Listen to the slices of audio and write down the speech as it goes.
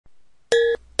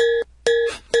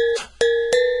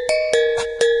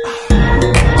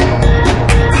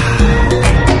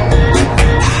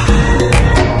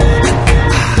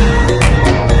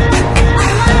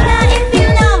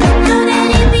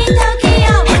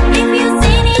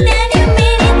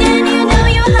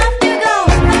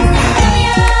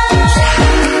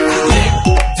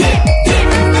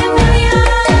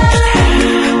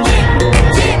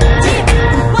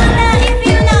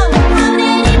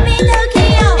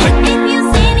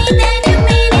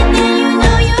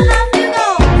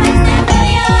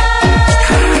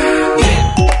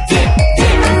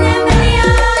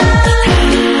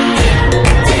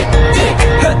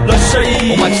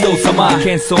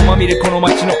喧騒まみれこの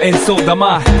街の演奏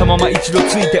玉たまま一度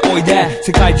ついておいで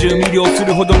世界中魅了す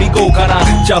るほどに豪華な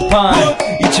ジャパン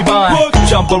一番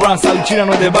ジャンプアラウンさうちら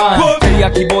の出番テリ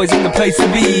ヤキボーイズ in the place to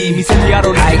be 見せてやろ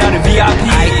うオリジナル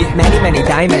VIP Many many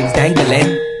diamonds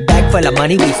dangling Bag full of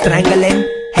money we strangling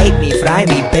Hate me, fry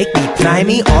me, bake me, try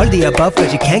me All the above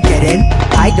cause you can't get in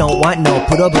I don't want no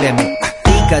problem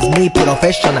Because me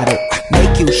professional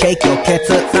Make you shake your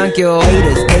ketsu Thank you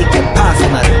Haters take it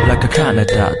personal Like a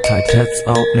Canada type Let's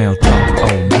all nail drop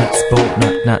Oh let's go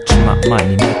not 치마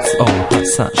많이 Let's all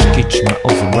화산시키지마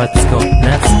어서 Let's go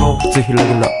Let's go 또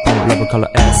힐러길러 Love color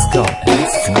Let's go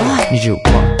Let's go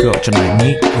 25거 전화에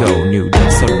니고 New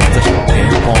dance 소리 맞아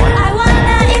pinpoint I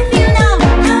wonder if you know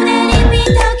How that it be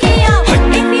Tokyo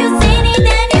If you seen it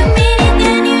then you mean it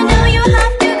Then you know you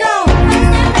have to go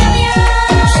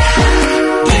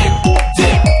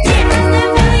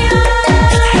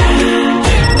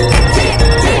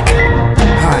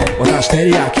Hi 私テ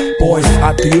リヤキボイス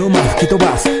あっという間吹き飛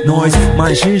ばすノイズ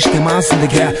慢心してますんで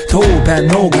ゲットペン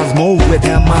の数も増えて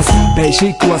ますベーシ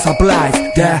ックはサプライズ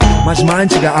でマジ毎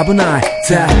日が危ない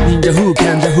ぜ忍者風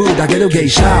賢者風だけどゲイ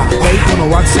シャーヘイト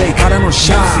の惑星からの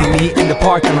シャー See me in the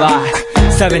parking lot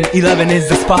 7-Eleven is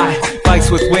the spot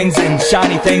Bikes with wings and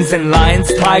shiny things and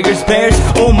lions, tigers, bears,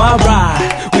 oh my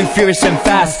ride We fierce and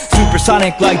fast,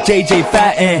 supersonic like JJ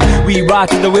Fatten We ride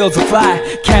till the wheels are flat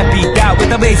Can't beat that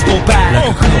with a baseball bat Like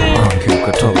a cool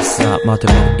안교가 터서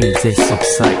마대로 이제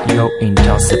속삭 Yo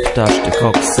interceptor 때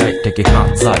곡색 되게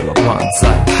한자이와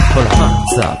반자이 홀라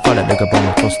한자 빨아내가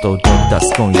보면 코스도 That's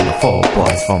going in the 4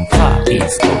 boys from far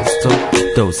east coast to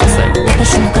those that say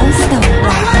私のゴースト I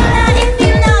wonder if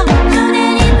you know How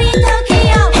that it be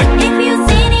Tokyo If you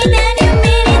seen it then you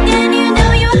mean it Then you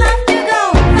know you have to go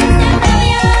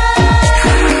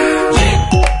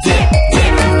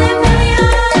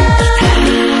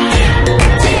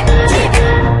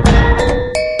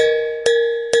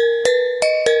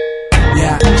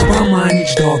Yeah 一番毎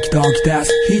日ドキドキで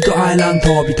すヒートアイランド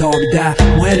飛び飛びで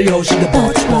燃えるよしで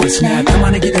ぼちぼちね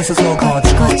玉ねぎで誘うこっ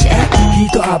ちこっちへヒ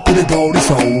ートアップで通り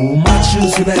そう街中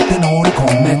すべて乗り込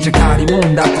むめっちゃ借りも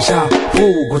んだってシャー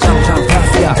ごちゃごちゃファ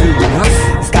ストや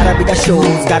It's gotta be the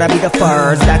shoes, gotta be the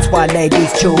furs That's why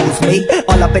ladies choose me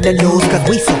All up in the news cause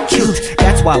we so cute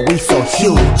That's why we so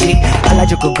huge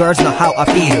Harajuku girls know how I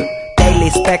feel Daily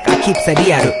spec I keep it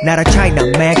real Not a China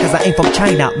man cause I ain't from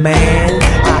China man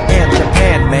I am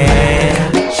Japan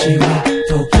man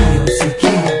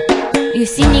You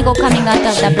see Nigo coming out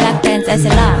of the black pants as a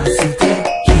laugh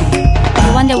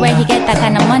You wonder where he get that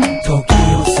kind of money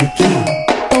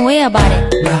Don't worry about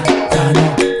it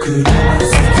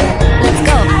Let's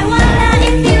go I wonder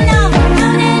if you know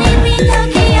How that it be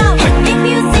Tokyo If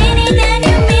you seen it then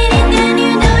you mean it Then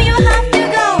you know you have to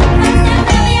go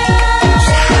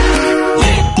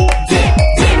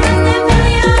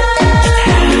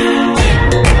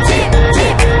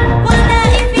Wonder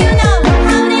if you know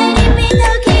How that it be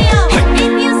Tokyo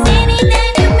If you seen it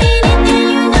then you mean it Then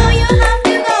you know you have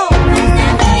to go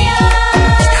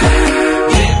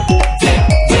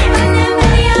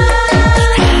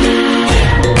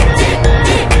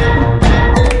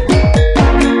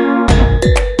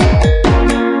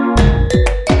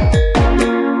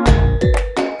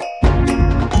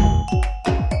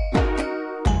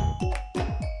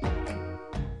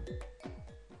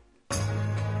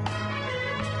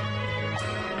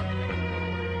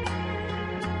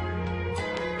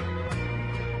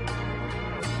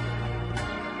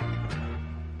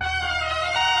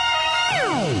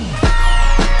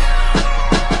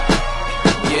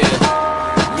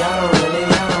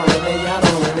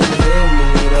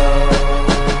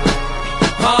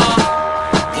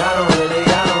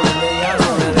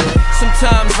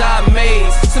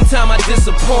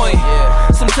disappoint.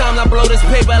 Sometimes I blow this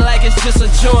paper like it's just a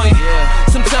joint.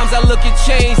 Sometimes I look at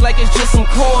change like it's just some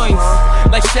coins.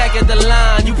 Like Shaq at the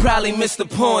line, you probably missed the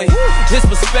point. This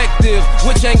perspective,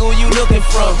 which angle you looking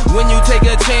from? When you take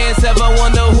a chance, ever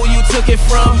wonder who you took it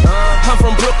from? I'm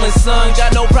from Brooklyn, son,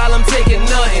 got no problem taking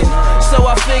nothing. So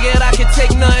I figured I could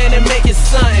take nothing and make it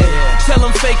something. Tell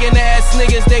them faking ass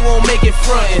niggas they won't make it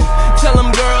frontin'. Tell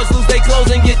them girls lose their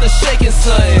clothes and get the shaking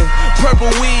something.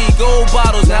 Purple weed, gold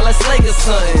bottles, now let's lake or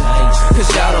something. Cause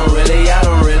y'all don't really hear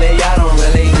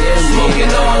me.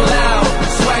 Smoking all loud,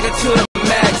 swagger to the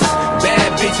max. Bad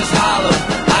bitches holler,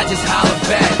 I just holler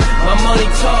back. My money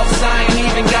talks, I ain't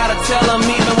even gotta tell them.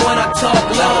 Even when I talk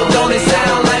low, don't it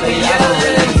sound like we yelling?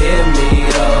 Really hear me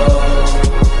though.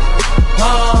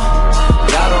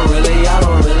 Y'all don't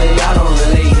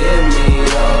really hear me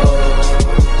though.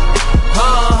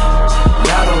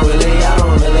 Y'all don't really.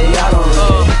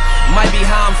 Might be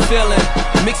how I'm feeling,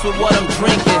 mixed with what I'm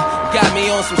drinking. Got me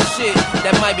on some shit,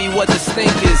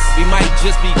 focus. We might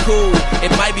just be cool,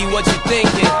 it might be what you're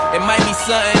thinking. It might be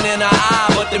something in our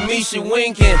eye, but the me shit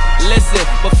winking. Listen,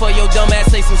 before your dumb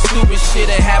ass say some stupid shit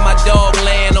and have my dog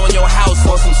laying on your house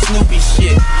on some Snoopy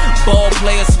shit. Ball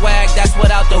player swag, that's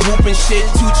without the hooping shit.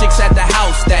 2 chicks at the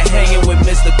house that hanging with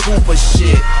Mr. Cooper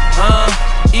shit.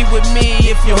 Eat with me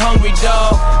if you're hungry,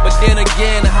 dog. But then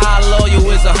again, how loyal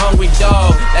is a hungry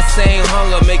dog? That same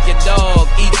hunger make your dog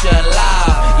eat you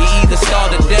alive. You either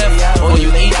starve to death or you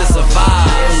eat to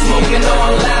survive. Smoking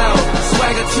all loud,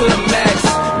 swagger to the max.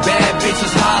 Bad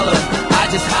bitches holler, I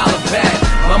just holler back.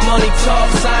 My money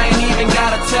talks, I ain't even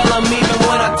gotta tell them. Even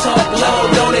when I talk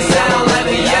low, don't it sound like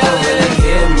a yell? Really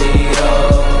hear me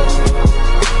though?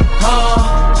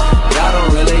 Y'all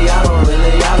don't really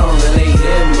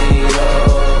hear me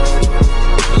though.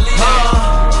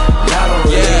 Y'all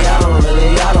don't really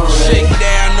Shake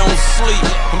down, don't sleep,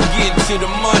 I'm getting to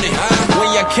the money. When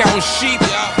y'all counting sheep,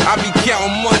 I be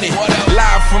counting money.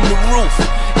 Live from the roof,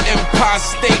 Empire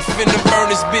State, finna burn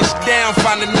this bitch down,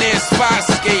 find the nearest fire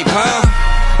escape,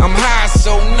 I'm high,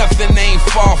 so nothing ain't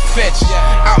far-fetched.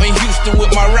 Out in Houston with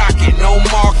my rocket, no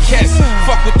Marquez.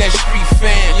 Fuck with that street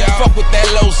fan, fuck with that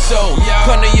low soul.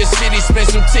 Come to your city, spend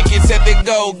some tickets at the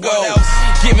go-go.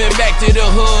 Giving back to the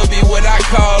hood be what I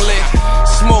call it.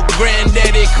 Smoke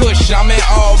granddaddy kush, I'm in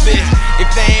orbit. If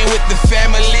they ain't with the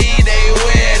family, they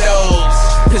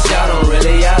weirdos. Cause y'all don't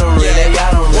really